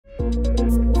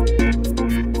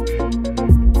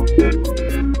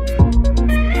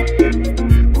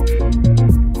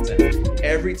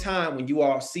Every time when you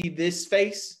all see this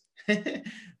face,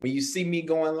 when you see me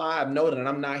going live, know that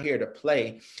I'm not here to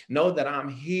play. Know that I'm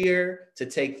here to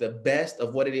take the best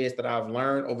of what it is that I've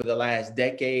learned over the last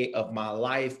decade of my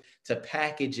life, to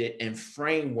package it in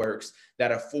frameworks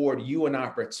that afford you an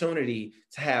opportunity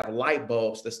to have light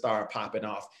bulbs to start popping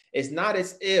off. It's not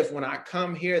as if when I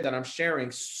come here that I'm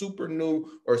sharing super new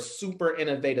or super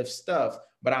innovative stuff,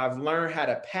 but I've learned how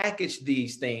to package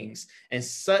these things in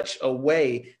such a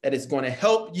way that it's going to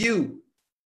help you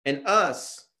and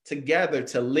us together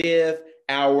to live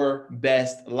our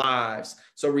best lives.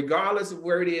 So regardless of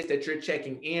where it is that you're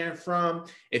checking in from,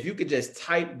 if you could just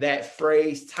type that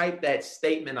phrase, type that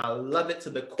statement, I love it to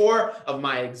the core of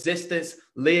my existence: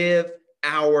 live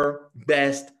our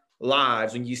best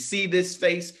lives. When you see this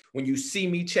face, when you see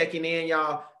me checking in,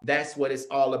 y'all, that's what it's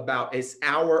all about. It's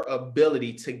our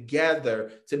ability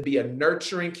together to be a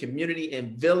nurturing community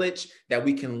and village that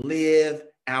we can live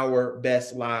our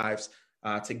best lives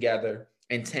together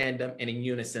in tandem and in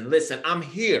unison. Listen, I'm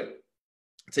here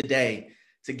today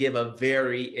to give a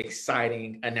very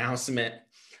exciting announcement.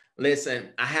 Listen,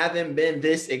 I haven't been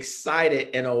this excited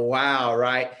in a while,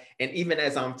 right? And even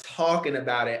as I'm talking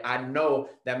about it, I know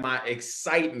that my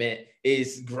excitement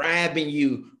is grabbing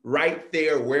you right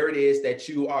there where it is that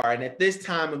you are. And at this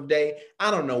time of day, I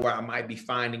don't know where I might be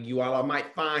finding you all. I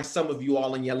might find some of you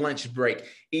all in your lunch break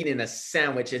eating a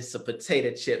sandwich and some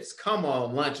potato chips. Come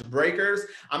on, lunch breakers.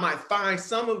 I might find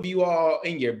some of you all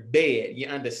in your bed. You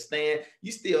understand?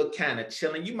 You still kind of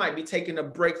chilling. You might be taking a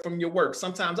break from your work.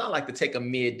 Sometimes I like to take a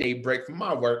midday break from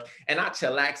my work and I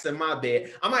chillax in my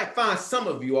bed. I might find some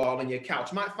of you all on your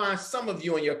couch. Might find some of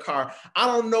you in your car. I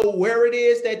don't know where it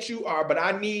is that you are, but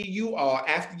I need you all,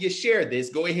 after you share this,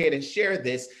 go ahead and share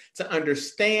this, to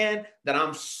understand that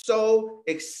I'm so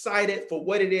excited for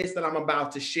what it is that I'm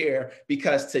about to share,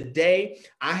 because today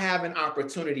I have an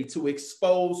opportunity to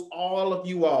expose all of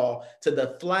you all to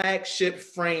the flagship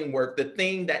framework, the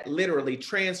thing that literally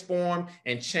transformed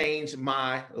and changed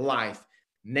my life,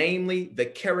 namely the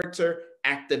Character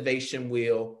Activation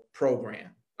Wheel program.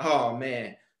 Oh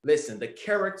man, listen, the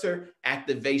Character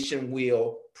Activation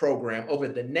Wheel program over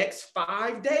the next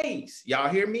 5 days. Y'all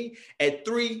hear me? At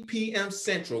 3 p.m.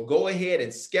 Central. Go ahead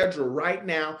and schedule right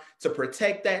now to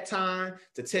protect that time,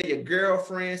 to tell your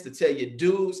girlfriends, to tell your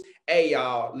dudes, hey,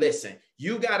 y'all, listen,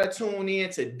 you got to tune in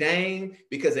to Dame,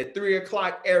 because at 3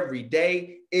 o'clock every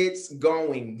day, it's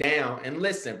going down. And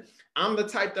listen, I'm the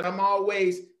type that I'm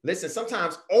always,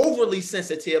 sometimes overly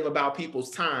sensitive about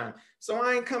people's time. So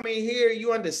I ain't coming here,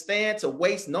 you understand, to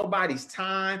waste nobody's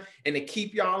time and to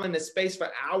keep y'all in the space for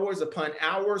hours upon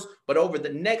hours. But over the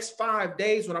next 5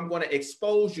 days, what I'm going to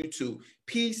expose you to,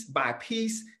 piece by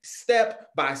piece,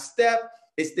 step by step,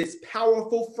 is this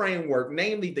powerful framework,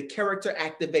 namely the Character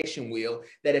Activation Wheel,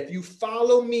 that if you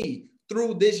follow me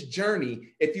through this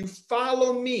journey, if you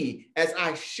follow me as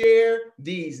I share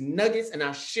these nuggets and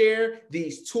I share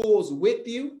these tools with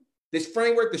you, this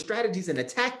framework, the strategies and the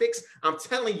tactics, I'm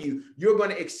telling you, you're going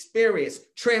to experience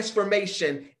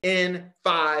transformation in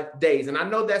 5 days. And I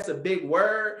know that's a big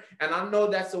word. And I know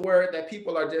that's a word that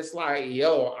people are just like,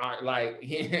 yo,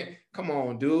 come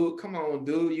on, dude. Come on,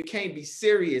 dude. You can't be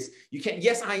serious. You can't.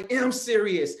 Yes, I am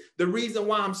serious. The reason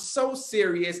why I'm so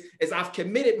serious is I've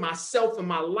committed myself and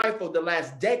my life over the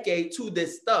last decade to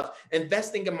this stuff,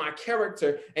 investing in my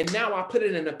character. And now I put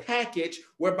it in a package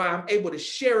whereby I'm able to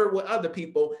share it with other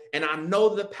people. And I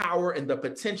know the power and the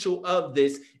potential of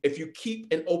this if you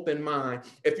keep an open mind,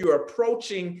 if you're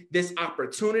approaching this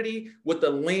opportunity with a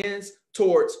lens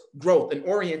towards growth, an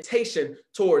orientation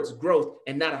towards growth,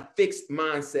 and not a fixed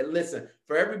mindset. Listen,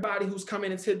 for everybody who's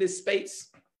coming into this space,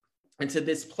 into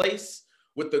this place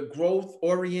with the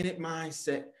growth-oriented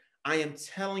mindset, I am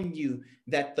telling you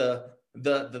that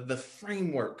the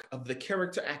framework of the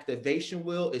Character Activation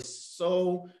Wheel is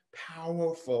so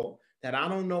powerful that I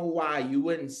don't know why you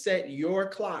wouldn't set your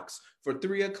clocks for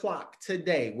 3 o'clock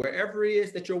today. Wherever it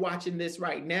is that you're watching this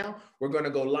right now, we're going to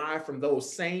go live from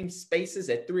those same spaces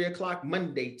at 3 o'clock,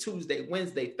 Monday, Tuesday,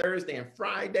 Wednesday, Thursday, and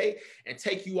Friday, and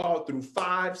take you all through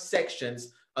 5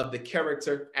 sections of the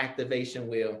Character Activation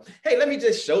Wheel. Hey, let me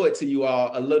just show it to you all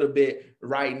a little bit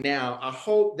right now. I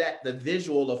hope that the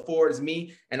visual affords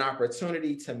me an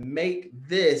opportunity to make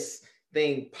this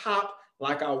thing pop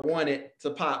like I want it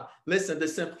to pop. Listen, the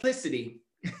simplicity,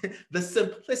 the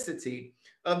simplicity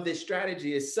of this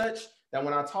strategy is such that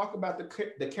when I talk about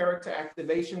the Character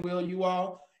Activation Wheel, you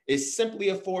all, it simply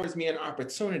affords me an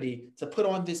opportunity to put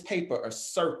on this paper a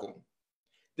circle.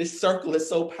 This circle is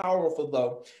so powerful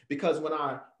though, because when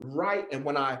I write and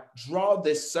when I draw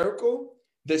this circle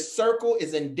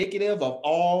is indicative of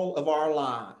all of our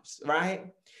lives, right?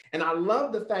 And I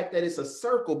love the fact that it's a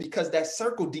circle because that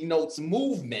circle denotes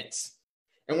movements.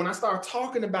 And when I start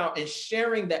talking about and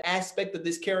sharing the aspect of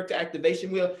this character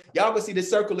activation wheel, y'all gonna see the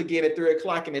circle again at 3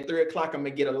 o'clock. And at 3 o'clock, I'm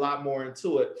gonna get a lot more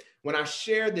into it. When I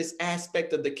share this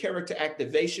aspect of the character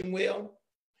activation wheel,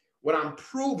 what I'm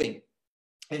proving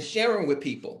and sharing with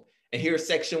people, and here's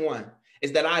section 1,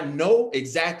 is that I know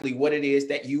exactly what it is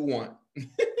that you want.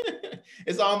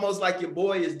 It's almost like your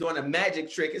boy is doing a magic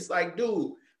trick. It's like,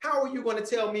 dude, how are you going to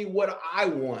tell me what I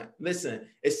want? Listen,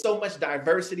 it's so much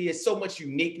diversity, it's so much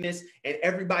uniqueness, and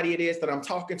everybody it is that I'm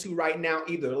talking to right now,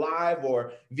 either live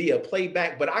or via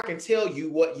playback, but I can tell you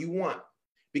what you want.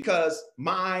 Because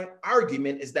my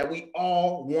argument is that we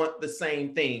all want the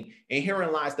same thing. And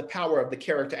herein lies the power of the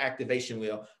character activation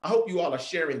wheel. I hope you all are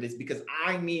sharing this because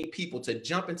I need people to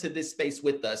jump into this space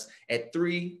with us at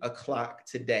 3 o'clock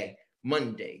today.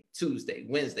 Monday, Tuesday,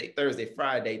 Wednesday, Thursday,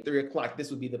 Friday, 3 o'clock. This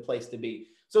would be the place to be.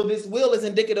 So this wheel is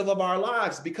indicative of our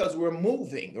lives because we're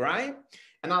moving, right?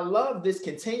 And I love this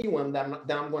continuum that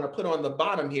I'm going to put on the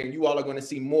bottom here. You all are going to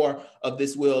see more of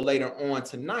this wheel later on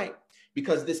tonight,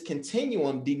 because this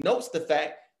continuum denotes the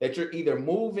fact that you're either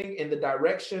moving in the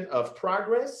direction of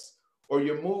progress or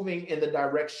you're moving in the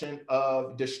direction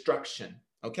of destruction,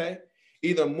 okay?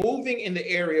 Either moving in the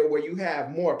area where you have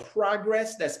more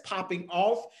progress that's popping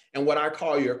off and what I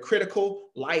call your critical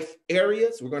life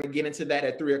areas. We're going to get into that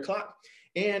at 3 o'clock.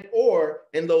 And or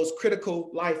in those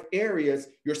critical life areas,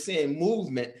 you're seeing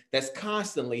movement that's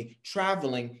constantly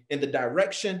traveling in the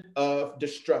direction of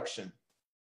destruction.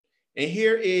 And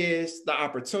here is the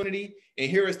opportunity,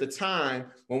 and here is the time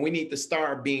when we need to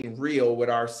start being real with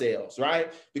ourselves,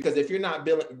 right? Because if you're not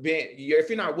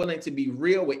willing to be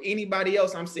real with anybody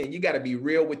else, I'm saying you got to be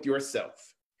real with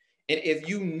yourself. And if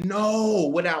you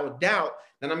know without doubt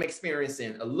that I'm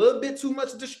experiencing a little bit too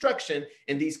much destruction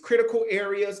in these critical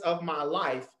areas of my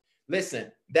life,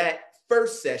 listen, that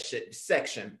first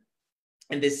section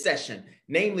in this session,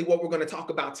 namely what we're going to talk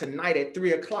about tonight at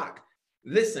 3 o'clock.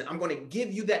 Listen, I'm going to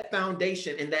give you that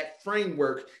foundation and that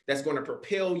framework that's going to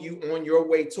propel you on your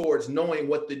way towards knowing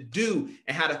what to do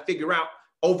and how to figure out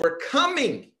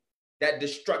overcoming that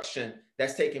destruction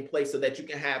that's taking place so that you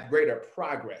can have greater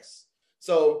progress.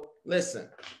 So listen,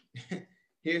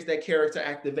 here's that character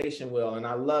activation wheel. And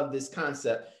I love this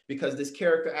concept because this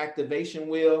character activation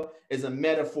wheel is a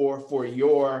metaphor for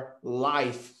your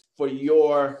life,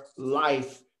 your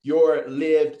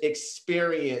lived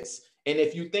experience. And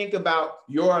if you think about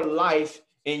your life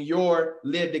and your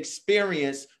lived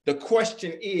experience, the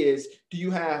question is, do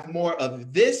you have more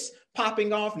of this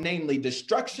popping off, namely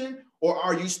destruction, or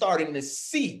are you starting to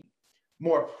see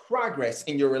more progress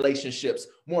in your relationships,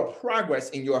 more progress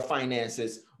in your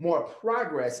finances, more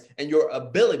progress in your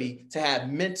ability to have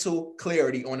mental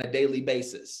clarity on a daily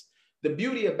basis? The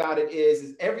beauty about it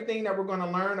is everything that we're going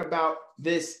to learn about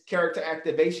this character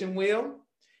activation wheel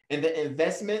and the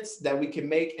investments that we can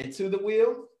make into the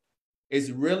wheel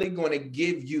is really going to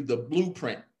give you the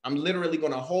blueprint. I'm literally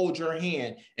going to hold your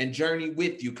hand and journey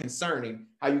with you concerning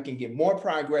how you can get more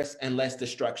progress and less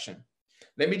destruction.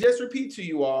 Let me just repeat to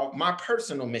you all my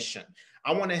personal mission.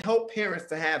 I want to help parents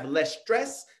to have less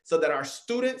stress so that our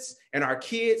students and our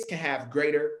kids can have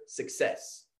greater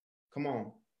success. Come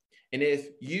on. And if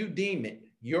you deem it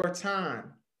your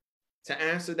time to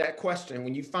answer that question,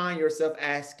 when you find yourself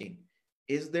asking,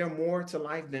 is there more to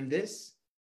life than this?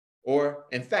 Or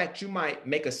in fact, you might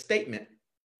make a statement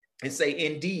and say,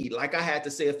 indeed, like I had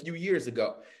to say a few years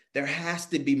ago, there has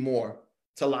to be more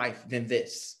to life than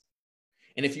this.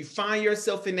 And if you find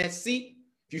yourself in that seat,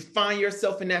 if you find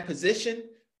yourself in that position,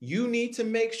 you need to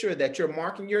make sure that you're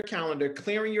marking your calendar,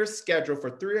 clearing your schedule for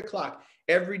 3 o'clock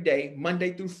every day,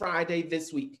 Monday through Friday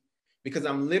this week, because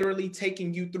I'm literally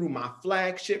taking you through my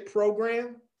flagship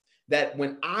program that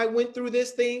when I went through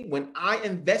this thing, when I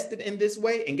invested in this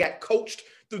way and got coached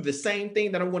through the same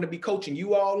thing that I'm going to be coaching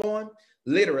you all on,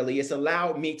 literally, it's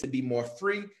allowed me to be more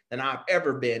free than I've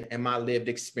ever been in my lived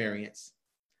experience.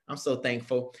 I'm so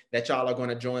thankful that y'all are going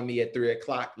to join me at 3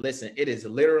 o'clock. Listen, it is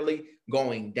literally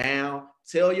going down.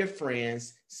 Tell your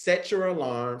friends, set your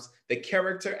alarms. The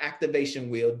character activation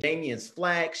wheel, Damien's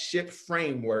flagship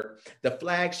framework, the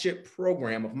flagship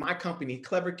program of my company,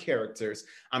 Clever Characters.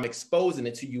 I'm exposing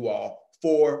it to you all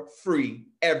for free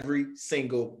every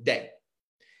single day.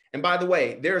 And by the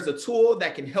way, there's a tool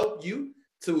that can help you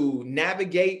to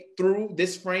navigate through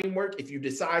this framework. If you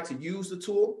decide to use the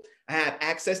tool, I have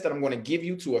access that I'm going to give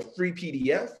you to a free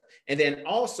PDF, and then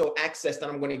also access that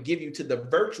I'm going to give you to the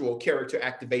virtual character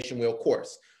activation wheel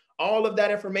course. All of that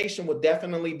information will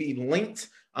definitely be linked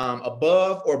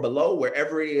above or below,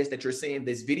 wherever it is that you're seeing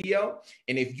this video.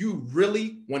 And if you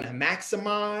really want to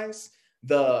maximize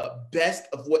the best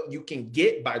of what you can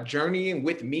get by journeying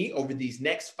with me over these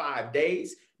next 5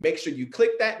 days, make sure you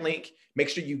click that link. Make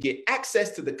sure you get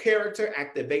access to the character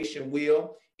activation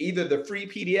wheel, either the free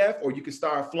PDF, or you can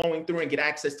start flowing through and get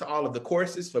access to all of the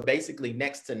courses for basically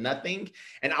next to nothing.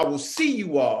 And I will see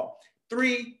you all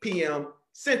 3 p.m.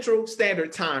 Central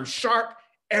Standard Time sharp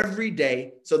every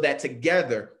day, so that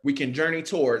together we can journey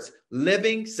towards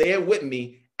living, say it with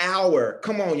me, our,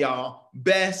 come on y'all,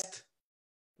 best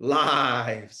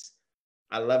lives.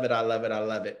 I love it. I love it. I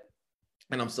love it.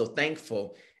 And I'm so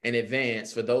thankful in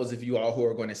advance for those of you all who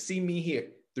are going to see me here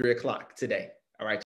 3 o'clock today. All right.